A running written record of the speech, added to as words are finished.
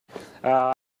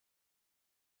I'm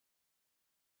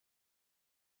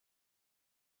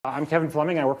Kevin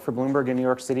Fleming. I work for Bloomberg in New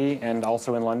York City and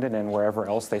also in London and wherever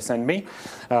else they send me.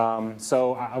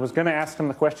 So I was going to ask them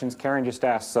the questions Karen just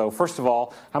asked. So first of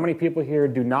all, how many people here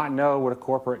do not know what a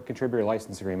corporate contributor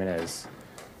license agreement is?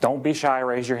 Don't be shy.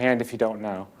 Raise your hand if you don't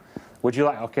know. Would you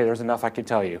like? Okay, there's enough I could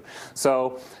tell you.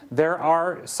 So there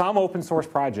are some open source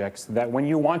projects that when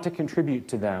you want to contribute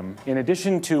to them, in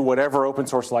addition to whatever open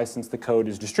source license the code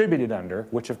is distributed under,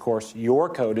 which of course your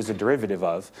code is a derivative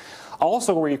of,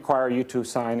 also require you to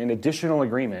sign an additional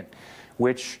agreement,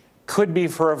 which could be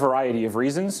for a variety of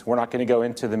reasons. We're not going to go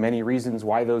into the many reasons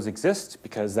why those exist,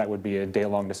 because that would be a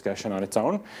day-long discussion on its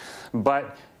own.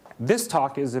 But this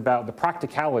talk is about the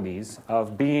practicalities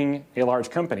of being a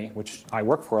large company, which I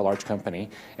work for a large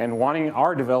company, and wanting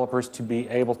our developers to be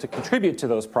able to contribute to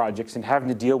those projects and having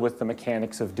to deal with the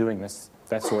mechanics of doing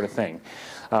that sort of thing.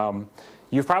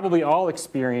 You've probably all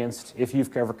experienced, if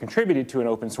you've ever contributed to an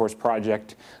open source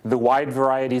project, the wide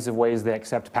varieties of ways they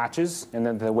accept patches, and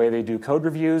then the way they do code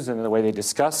reviews, and the way they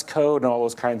discuss code, and all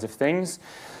those kinds of things.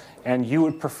 And you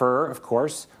would prefer, of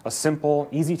course, a simple,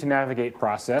 easy-to-navigate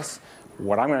process.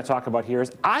 What I'm going to talk about here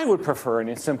is I would prefer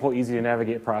a simple,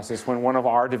 easy-to-navigate process when one of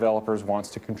our developers wants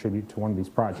to contribute to one of these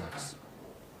projects.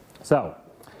 So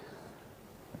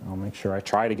I'll make sure I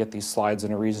try to get these slides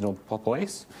in a reasonable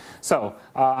place. So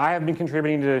I have been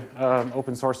contributing to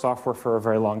open source software for a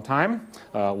very long time.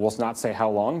 We'll not say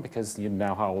how long, because you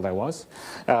know how old I was.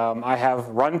 I have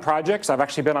run projects. I've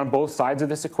actually been on both sides of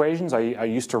this equation. I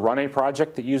used to run a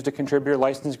project that used a contributor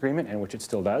license agreement, and which it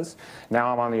still does.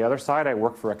 Now I'm on the other side. I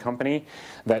work for a company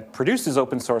that produces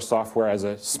open source software as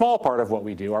a small part of what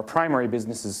we do. Our primary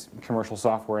business is commercial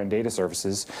software and data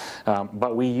services,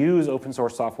 but we use open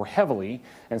source software heavily.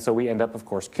 And so we end up, of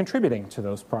course, contributing to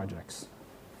those projects.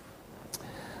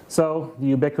 So the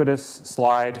ubiquitous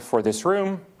slide for this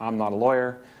room: I'm not a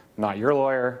lawyer, not your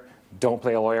lawyer, don't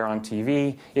play a lawyer on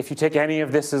TV. If you take any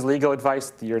of this as legal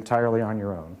advice, you're entirely on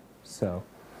your own. So,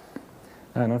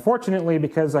 and unfortunately,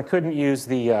 because I couldn't use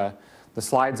the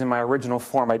slides in my original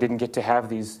form, I didn't get to have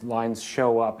these lines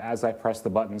show up as I press the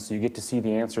button, so you get to see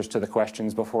the answers to the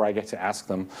questions before I get to ask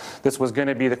them. This was going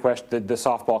to be the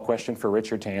softball question for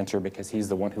Richard to answer, because he's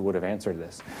the one who would have answered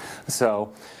this.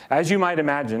 So, as you might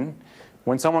imagine,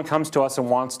 when someone comes to us and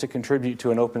wants to contribute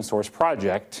to an open source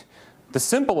project, the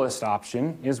simplest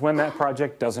option is when that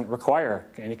project doesn't require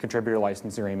any contributor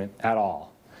license agreement at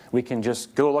all. We can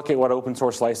just go look at what open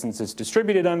source license is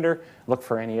distributed under, look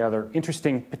for any other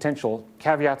interesting potential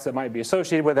caveats that might be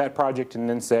associated with that project, and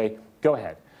then say, go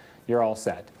ahead, you're all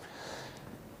set.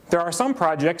 There are some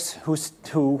projects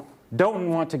who don't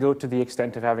want to go to the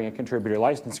extent of having a contributor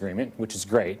license agreement, which is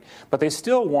great, but they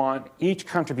still want each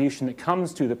contribution that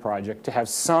comes to the project to have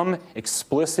some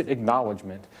explicit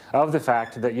acknowledgement of the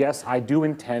fact that, yes, I do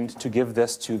intend to give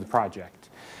this to the project.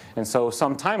 And so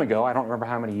some time ago, I don't remember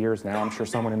how many years now, I'm sure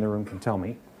someone in the room can tell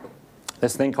me,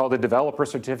 this thing called the Developer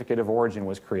Certificate of Origin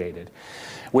was created,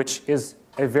 which is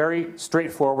a very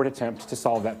straightforward attempt to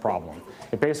solve that problem.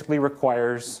 It basically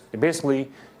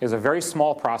is a very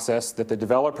small process that the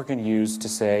developer can use to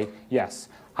say, yes,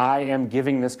 I am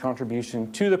giving this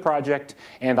contribution to the project,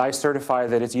 and I certify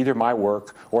that it's either my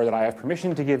work or that I have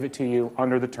permission to give it to you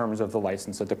under the terms of the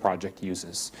license that the project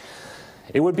uses.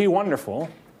 It would be wonderful,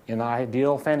 in the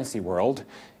ideal fantasy world,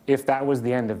 if that was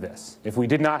the end of this. If we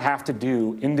did not have to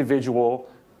do individual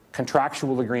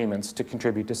contractual agreements to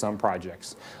contribute to some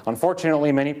projects.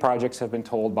 Unfortunately, many projects have been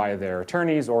told by their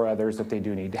attorneys or others that they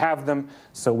do need to have them,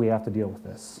 so we have to deal with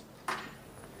this.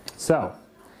 So,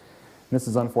 this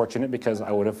is unfortunate, because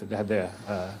I would have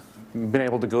been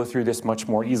able to go through this much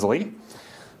more easily.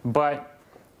 But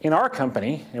in our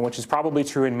company, and which is probably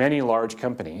true in many large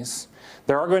companies,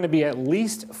 there are going to be at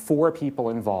least 4 people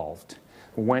involved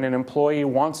when an employee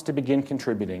wants to begin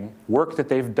contributing work that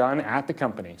they've done at the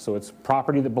company. So it's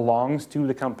property that belongs to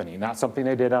the company, not something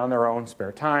they did on their own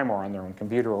spare time or on their own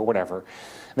computer or whatever.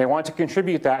 And they want to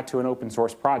contribute that to an open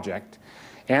source project,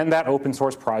 and that open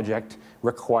source project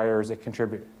requires a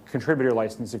contributor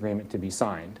license agreement to be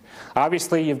signed.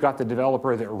 Obviously, you've got the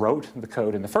developer that wrote the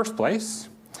code in the first place.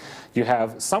 You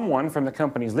have someone from the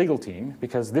company's legal team,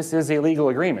 because this is a legal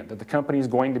agreement that the company is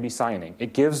going to be signing.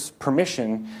 It gives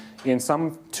permission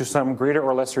to some greater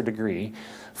or lesser degree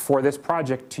for this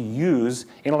project to use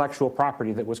intellectual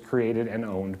property that was created and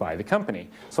owned by the company.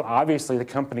 So obviously the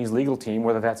company's legal team,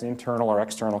 whether that's internal or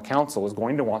external counsel, is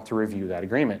going to want to review that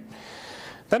agreement.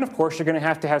 Then, of course, you're going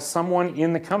to have someone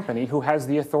in the company who has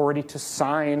the authority to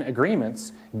sign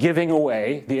agreements giving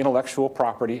away the intellectual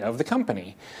property of the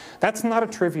company. That's not a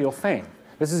trivial thing.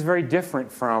 This is very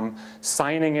different from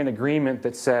signing an agreement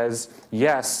that says,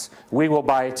 yes, we will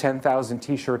buy 10,000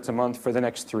 t-shirts a month for the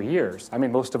next 3 years. I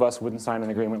mean, most of us wouldn't sign an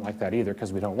agreement like that either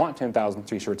because we don't want 10,000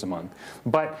 t-shirts a month.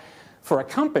 But for a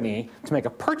company to make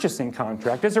a purchasing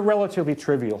contract is a relatively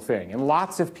trivial thing, and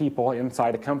lots of people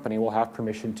inside a company will have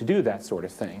permission to do that sort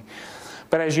of thing.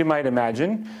 But as you might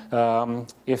imagine,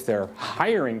 if they're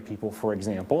hiring people, for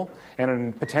example,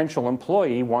 and a potential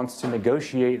employee wants to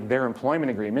negotiate their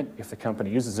employment agreement, if the company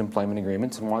uses employment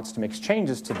agreements and wants to make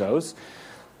changes to those,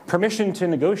 permission to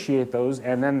negotiate those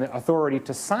and then the authority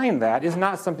to sign that is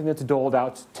not something that's doled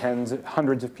out to tens,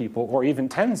 hundreds of people, or even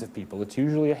tens of people. It's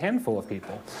usually a handful of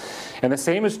people. And the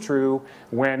same is true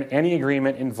when any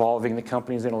agreement involving the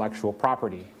company's intellectual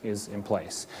property is in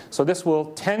place. So this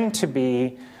will tend to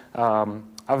be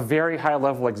a very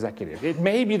high-level executive. It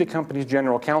may be the company's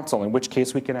general counsel, in which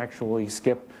case we can actually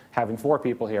skip having 4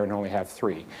 people here and only have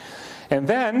 3. And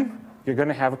then you're going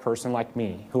to have a person like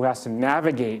me who has to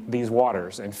navigate these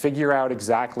waters and figure out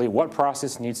exactly what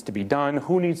process needs to be done,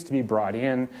 who needs to be brought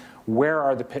in, where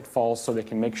are the pitfalls so they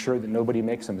can make sure that nobody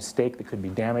makes a mistake that could be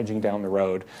damaging down the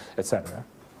road, etc.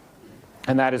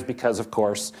 And that is because, of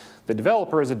course, the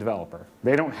developer is a developer.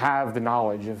 They don't have the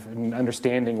knowledge of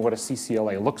understanding what a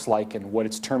CCLA looks like and what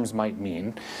its terms might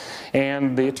mean.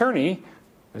 And the attorney,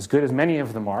 as good as many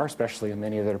of them are, especially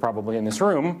many that are probably in this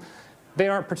room, they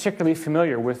aren't particularly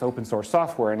familiar with open source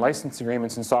software and license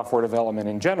agreements and software development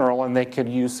in general, and they could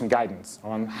use some guidance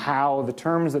on how the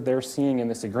terms that they're seeing in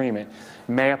this agreement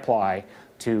may apply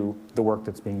to the work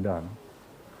that's being done.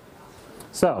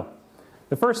 So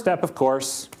the first step, of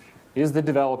course, is the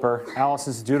developer. Alice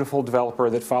is a dutiful developer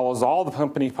that follows all the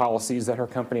company policies at her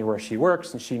company where she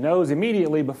works, and she knows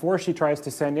immediately before she tries to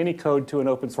send any code to an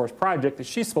open source project that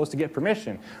she's supposed to get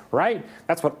permission, right?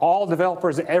 That's what all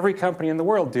developers at every company in the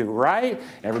world do, right?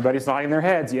 Everybody's nodding their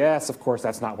heads. Yes, of course,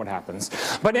 that's not what happens.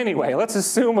 But anyway, let's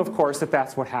assume, of course, that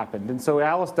that's what happened. And so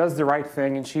Alice does the right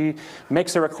thing, and she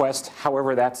makes a request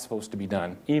however that's supposed to be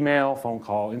done. Email, phone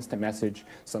call, instant message,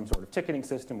 some sort of ticketing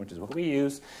system, which is what we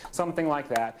use, something like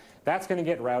that. That's going to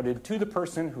get routed to the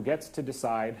person who gets to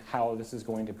decide how this is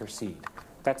going to proceed.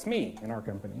 That's me in our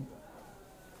company.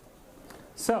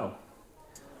 So,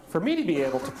 for me to be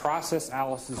able to process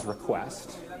Alice's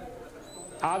request,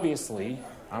 obviously,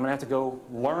 I'm going to have to go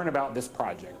learn about this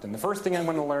project. And the first thing I'm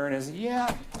going to learn is,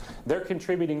 yeah, their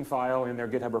contributing file in their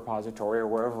GitHub repository or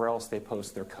wherever else they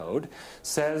post their code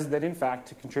says that, in fact,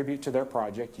 to contribute to their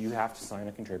project, you have to sign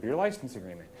a contributor license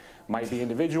agreement. Might be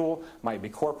individual, might be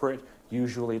corporate.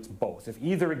 Usually it's both. If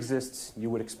either exists, you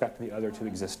would expect the other to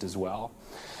exist as well.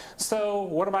 So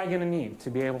what am I going to need to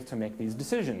be able to make these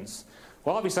decisions?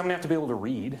 Well, obviously I'm going to have to be able to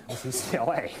read the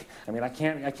CLA. I mean, I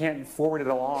can't forward it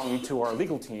along to our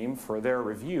legal team for their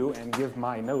review and give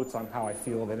my notes on how I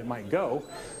feel that it might go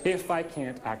if I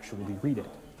can't actually read it.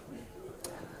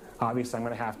 Obviously, I'm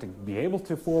going to have to be able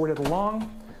to forward it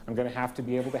along. I'm going to have to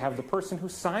be able to have the person who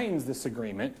signs this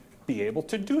agreement be able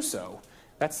to do so.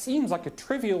 That seems like a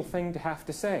trivial thing to have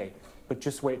to say, but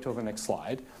just wait till the next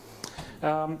slide.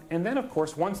 And then, of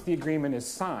course, once the agreement is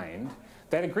signed,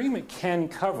 that agreement can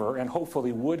cover, and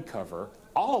hopefully would cover,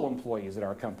 all employees at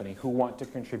our company who want to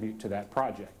contribute to that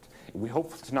project. We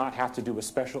hope to not have to do a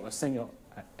single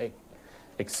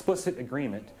explicit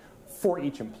agreement for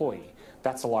each employee.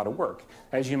 That's a lot of work.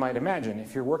 As you might imagine,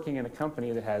 if you're working in a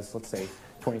company that has, let's say,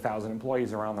 20,000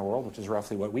 employees around the world, which is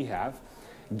roughly what we have,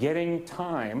 getting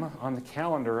time on the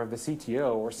calendar of the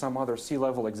CTO or some other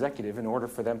C-level executive in order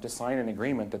for them to sign an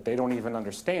agreement that they don't even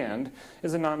understand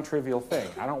is a non-trivial thing.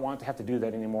 I don't want to have to do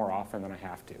that any more often than I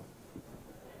have to.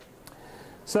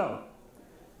 So,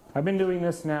 I've been doing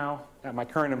this now at my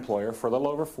current employer for a little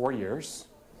over 4 years.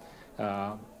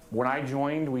 When I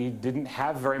joined, we didn't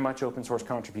have very much open source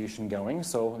contribution going,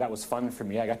 so that was fun for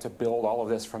me. I got to build all of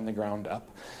this from the ground up.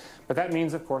 But that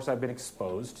means, of course, I've been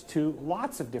exposed to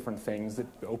lots of different things that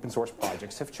open source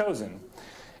projects have chosen.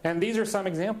 And these are some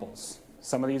examples.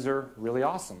 Some of these are really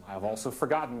awesome. I've also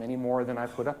forgotten many more than I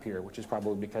put up here, which is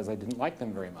probably because I didn't like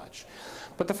them very much.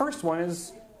 But the first one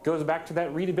goes back to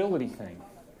that readability thing.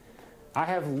 I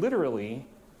have literally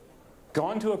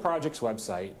gone to a project's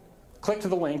website, clicked to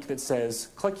the link that says,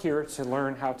 click here to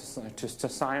learn how to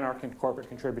sign our corporate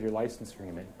contributor license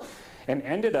agreement, and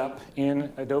ended up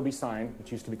in Adobe Sign,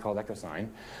 which used to be called EchoSign,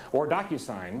 or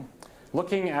DocuSign,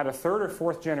 looking at a 3rd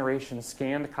or 4th generation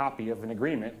scanned copy of an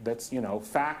agreement that's,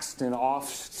 faxed and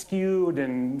off-skewed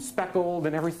and speckled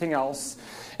and everything else.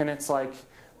 And it's like,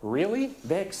 Really?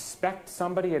 They expect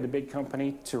somebody at a big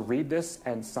company to read this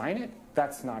and sign it?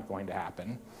 That's not going to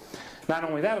happen. Not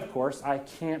only that, of course, I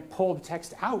can't pull the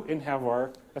text out and have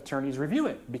our attorneys review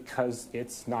it because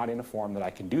it's not in a form that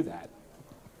I can do that.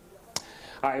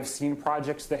 I've seen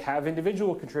projects that have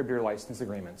individual contributor license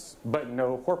agreements, but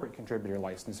no corporate contributor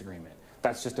license agreement.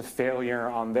 That's just a failure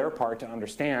on their part to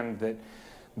understand that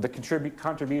the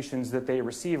contributions that they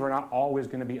receive are not always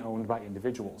going to be owned by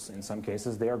individuals. In some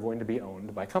cases, they are going to be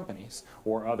owned by companies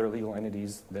or other legal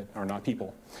entities that are not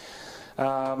people.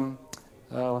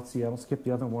 Let's see, I'll skip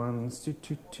the other ones.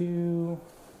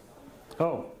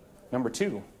 Oh, number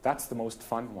 2. That's the most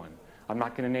fun one. I'm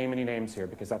not going to name any names here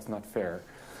because that's not fair.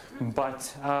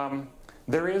 But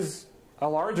there is a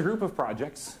large group of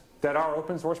projects that are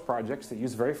open source projects that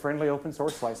use very friendly open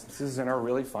source licenses and are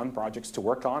really fun projects to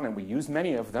work on, and we use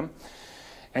many of them.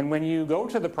 And when you go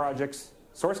to the project's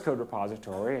source code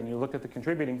repository and you look at the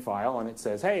contributing file and it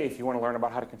says, hey, if you want to learn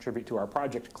about how to contribute to our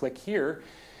project, click here,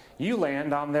 you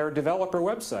land on their developer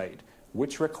website,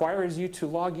 which requires you to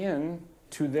log in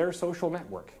to their social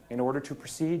network in order to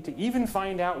proceed to even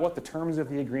find out what the terms of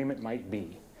the agreement might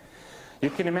be.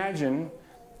 You can imagine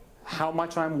how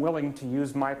much I'm willing to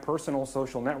use my personal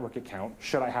social network account,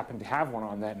 should I happen to have one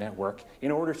on that network,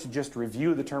 in order to just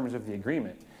review the terms of the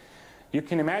agreement. You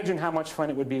can imagine how much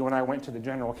fun it would be when I went to the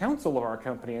general counsel of our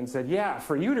company and said, yeah,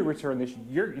 for you to return this,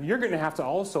 you're going to have to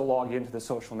also log into the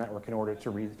social network in order to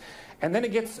read. And then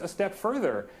it gets a step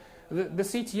further. The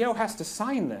CTO has to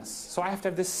sign this. So I have to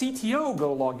have the CTO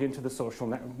go log into the social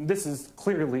network. This is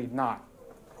clearly not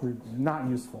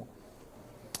useful.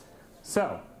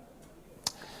 So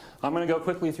I'm going to go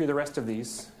quickly through the rest of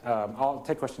these. I'll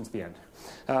take questions at the end.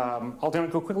 I'll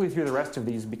go quickly through the rest of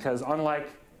these because unlike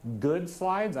good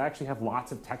slides, I actually have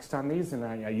lots of text on these,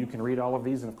 and you can read all of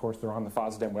these, and of course they're on the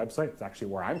FOSDEM website. It's actually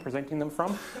where I'm presenting them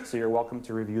from, so you're welcome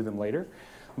to review them later.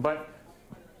 But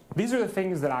these are the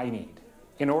things that I need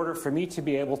in order for me to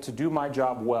be able to do my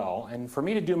job well, and for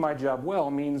me to do my job well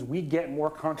means we get more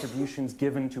contributions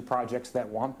given to projects that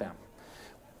want them,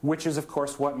 which is of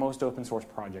course what most open source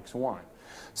projects want.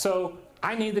 So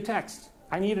I need the text.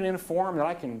 I need it in a form that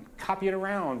I can copy it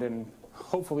around and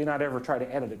hopefully not ever try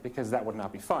to edit it because that would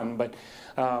not be fun, but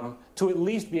to at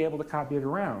least be able to copy it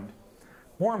around.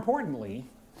 More importantly,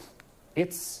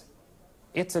 it's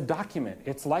a document.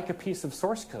 It's like a piece of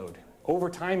source code. Over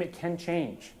time it can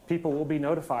change. People will be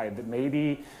notified that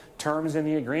maybe terms in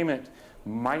the agreement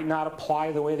might not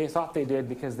apply the way they thought they did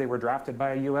because they were drafted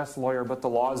by a US lawyer, but the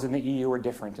laws in the EU are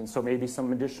different, and so maybe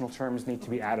some additional terms need to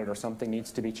be added or something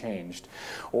needs to be changed.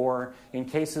 Or in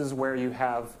cases where you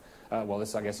have well,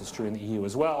 this I guess is true in the EU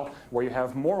as well, where you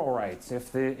have moral rights.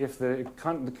 If the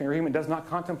agreement does not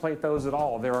contemplate those at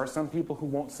all, there are some people who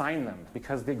won't sign them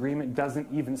because the agreement doesn't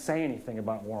even say anything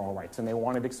about moral rights and they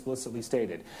want it explicitly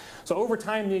stated. So over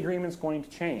time the agreement's going to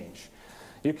change.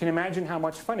 You can imagine how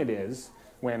much fun it is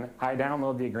when I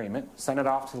download the agreement, send it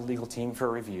off to the legal team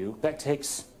for review. That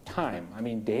takes time. I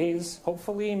mean days,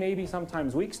 hopefully, maybe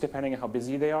sometimes weeks, depending on how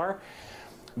busy they are.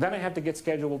 Then I have to get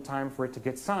scheduled time for it to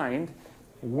get signed.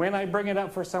 When I bring it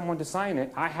up for someone to sign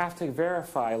it, I have to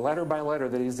verify letter by letter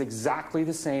that it is exactly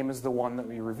the same as the one that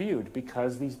we reviewed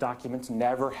because these documents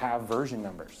never have version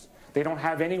numbers. They don't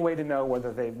have any way to know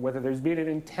whether there's been an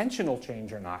intentional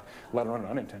change or not, let alone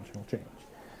an unintentional change.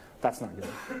 That's not good.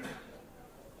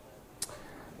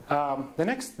 The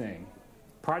next thing,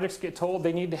 projects get told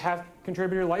they need to have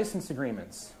contributor license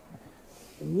agreements.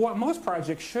 What most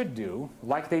projects should do,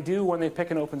 like they do when they pick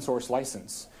an open source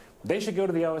license, they should go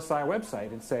to the OSI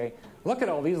website and say, look at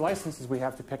all these licenses we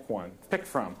have to pick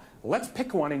from. Let's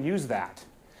pick one and use that.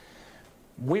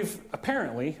 We've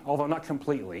apparently, although not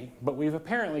completely, but we've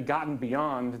apparently gotten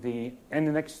beyond the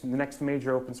next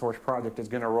major open source project is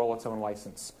going to roll its own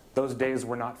license. Those days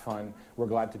were not fun. We're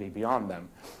glad to be beyond them.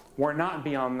 We're not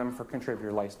beyond them for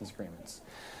contributor license agreements.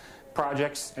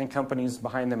 Projects and companies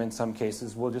behind them in some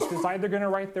cases will just decide they're going to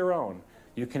write their own.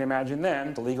 You can imagine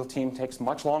then the legal team takes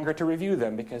much longer to review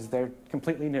them because they're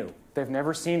completely new. They've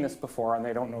never seen this before and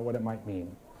they don't know what it might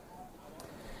mean.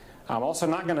 I'm also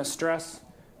not going to stress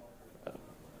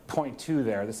point 2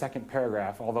 there, the second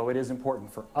paragraph, although it is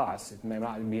important for us. It may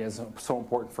not be so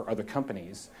important for other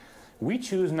companies. We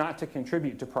choose not to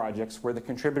contribute to projects where the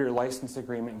contributor license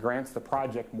agreement grants the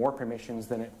project more permissions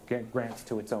than it grants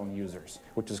to its own users,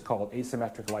 which is called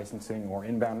asymmetric licensing or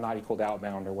inbound not equal to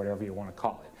outbound or whatever you want to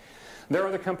call it. There are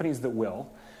other companies that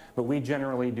will, but we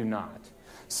generally do not.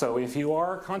 So if you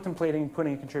are contemplating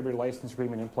putting a contributor license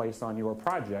agreement in place on your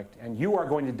project and you are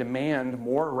going to demand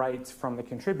more rights from the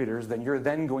contributors than you're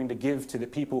then going to give to the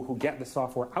people who get the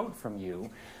software out from you,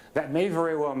 That may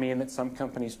very well mean that some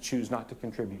companies choose not to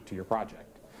contribute to your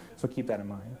project. So keep that in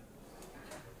mind.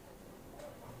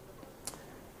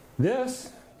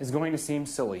 This is going to seem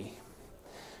silly,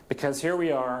 because here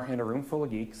we are in a room full of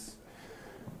geeks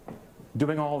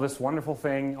doing all these wonderful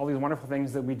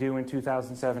things that we do in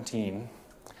 2017,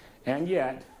 and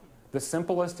yet the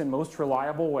simplest and most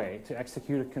reliable way to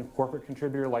execute a corporate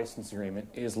contributor license agreement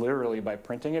is literally by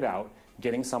printing it out,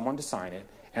 getting someone to sign it,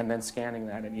 and then scanning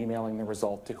that and emailing the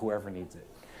result to whoever needs it.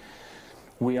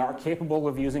 We are capable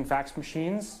of using fax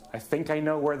machines. I think I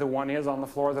know where the one is on the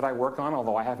floor that I work on,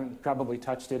 although I haven't probably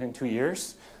touched it in 2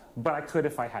 years, but I could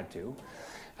if I had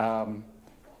to.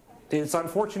 It's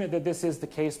unfortunate that this is the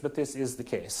case, but this is the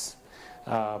case.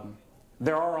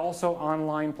 There are also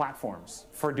online platforms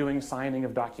for doing signing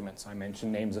of documents. I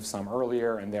mentioned names of some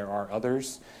earlier, and there are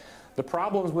others. The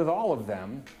problems with all of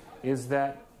them is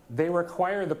that they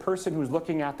require the person who's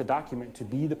looking at the document to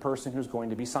be the person who's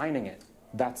going to be signing it.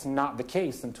 That's not the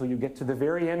case until you get to the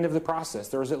very end of the process.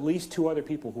 There's at least 2 other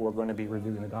people who are going to be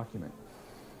reviewing the document.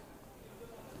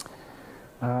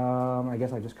 I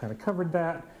guess I just kind of covered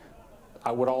that.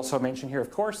 I would also mention here,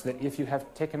 of course, that if you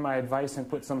have taken my advice and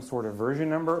put some sort of version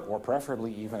number, or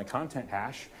preferably even a content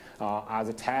hash, as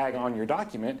a tag on your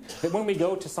document, that when we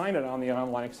go to sign it on the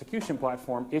online execution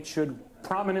platform, it should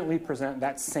prominently present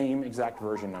that same exact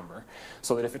version number.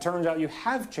 So that if it turns out you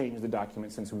have changed the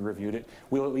document since we reviewed it,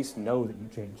 we'll at least know that you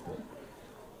changed it.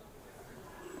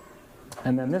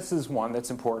 And then this is one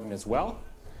that's important as well.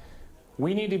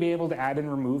 We need to be able to add and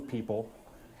remove people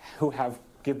who have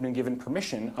been given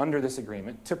permission under this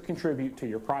agreement to contribute to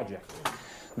your project.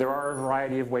 There are a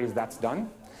variety of ways that's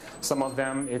done. Some of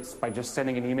them, it's by just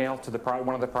sending an email to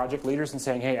one of the project leaders and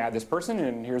saying, hey, add this person,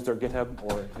 and here's their GitHub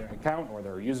or their account or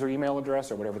their user email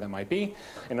address or whatever that might be.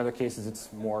 In other cases,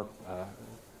 it's more,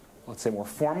 let's say, more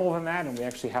formal than that, and we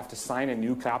actually have to sign a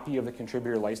new copy of the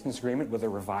contributor license agreement with a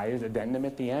revised addendum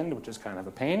at the end, which is kind of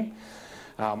a pain.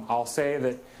 I'll say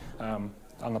that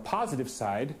on the positive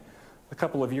side, a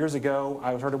couple of years ago,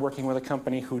 I started working with a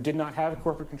company who did not have a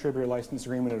corporate contributor license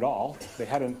agreement at all. They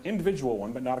had an individual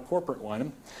one, but not a corporate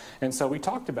one. And so we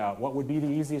talked about what would be the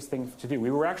easiest thing to do. We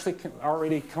were actually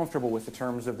already comfortable with the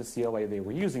terms of the CLA they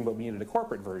were using, but we needed a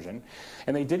corporate version.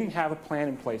 And they didn't have a plan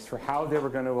in place for how they were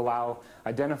going to allow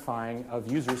identifying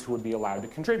of users who would be allowed to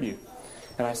contribute.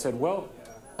 And I said, well,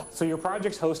 so your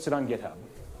project's hosted on GitHub.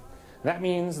 That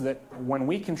means that when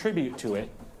we contribute to it,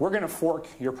 we're going to fork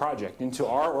your project into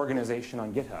our organization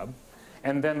on GitHub,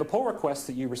 and then the pull requests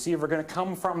that you receive are going to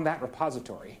come from that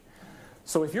repository.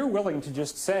 So if you're willing to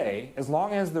just say, as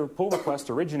long as the pull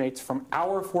request originates from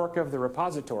our fork of the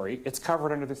repository, it's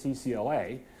covered under the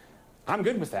CCLA, I'm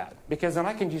good with that, because then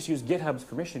I can just use GitHub's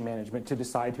permission management to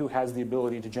decide who has the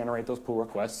ability to generate those pull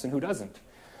requests and who doesn't.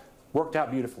 Worked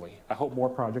out beautifully. I hope more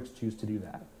projects choose to do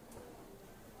that.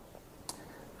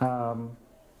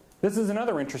 This is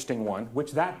another interesting one,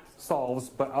 which that solves,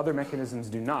 but other mechanisms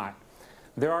do not.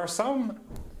 There are some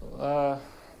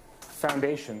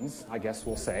foundations, I guess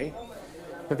we'll say,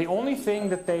 that the only thing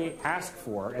that they ask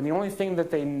for and the only thing that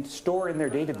they store in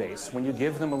their database when you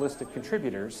give them a list of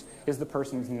contributors is the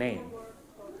person's name.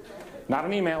 Not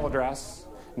an email address,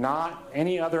 not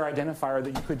any other identifier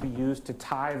that you could be used to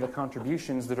tie the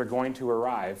contributions that are going to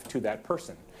arrive to that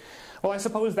person. Well, I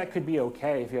suppose that could be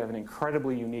okay if you have an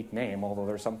incredibly unique name, although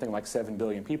there's something like 7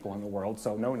 billion people in the world,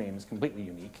 so no name is completely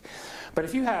unique. But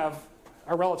if you have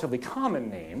a relatively common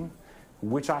name,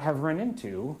 which I have run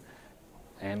into,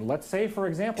 and let's say, for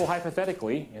example,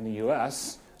 hypothetically, in the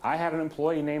US, I had an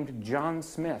employee named John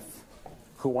Smith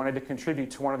who wanted to contribute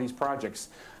to one of these projects.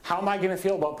 How am I going to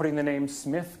feel about putting the name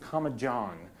Smith,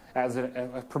 John as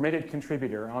a permitted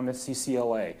contributor on this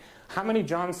CCLA? How many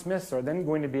John Smiths are then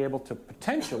going to be able to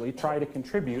potentially try to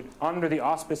contribute under the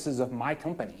auspices of my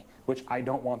company, which I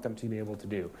don't want them to be able to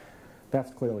do?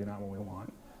 That's clearly not what we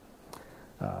want.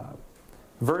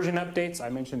 Version updates, I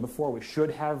mentioned before, we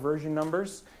should have version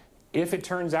numbers. If it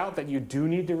turns out that you do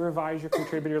need to revise your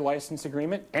contributor license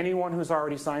agreement, anyone who's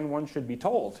already signed one should be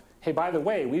told, hey, by the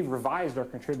way, we've revised our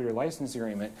contributor license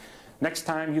agreement. Next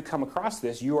time you come across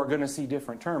this, you are going to see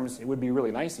different terms. It would be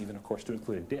really nice even, of course, to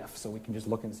include a diff so we can just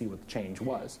look and see what the change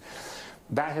was.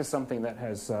 That is something that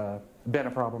has been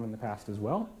a problem in the past as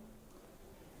well.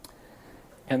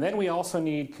 And then we also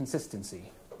need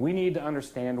consistency. We need to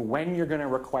understand when you're going to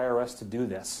require us to do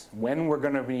this, when we're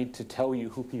going to need to tell you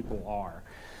who people are.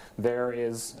 There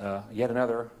is yet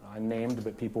another unnamed,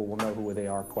 but people will know who they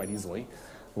are quite easily,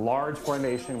 large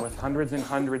foundation with hundreds and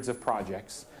hundreds of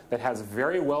projects that has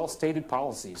very well-stated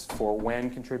policies for when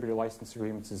contributor license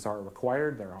agreements are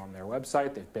required. They're on their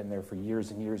website. They've been there for years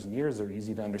and years and years. They're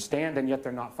easy to understand, and yet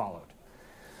they're not followed.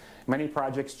 Many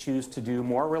projects choose to do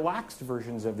more relaxed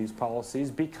versions of these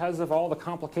policies because of all the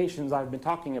complications I've been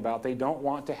talking about. They don't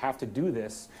want to have to do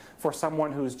this for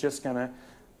someone who's just going to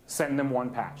send them one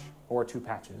patch or 2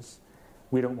 patches.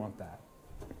 We don't want that.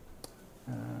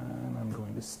 And I'm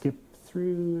going to skip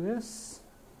through this.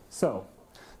 So,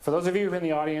 for those of you in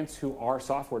the audience who are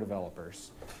software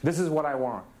developers, this is what I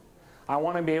want. I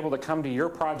want to be able to come to your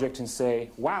project and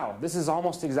say, wow, this is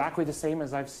almost exactly the same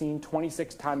as I've seen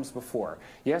 26 times before.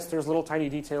 Yes, there's little tiny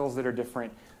details that are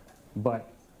different,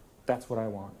 but that's what I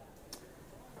want.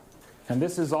 And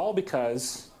this is all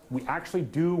because we actually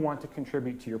do want to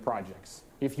contribute to your projects.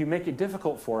 If you make it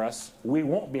difficult for us, we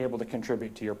won't be able to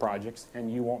contribute to your projects,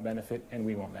 and you won't benefit, and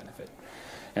we won't benefit.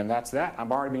 And that's that.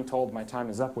 I'm already being told my time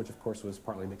is up, which of course was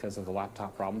partly because of the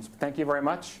laptop problems. But thank you very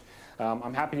much.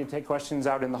 I'm happy to take questions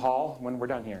out in the hall when we're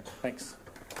done here. Thanks.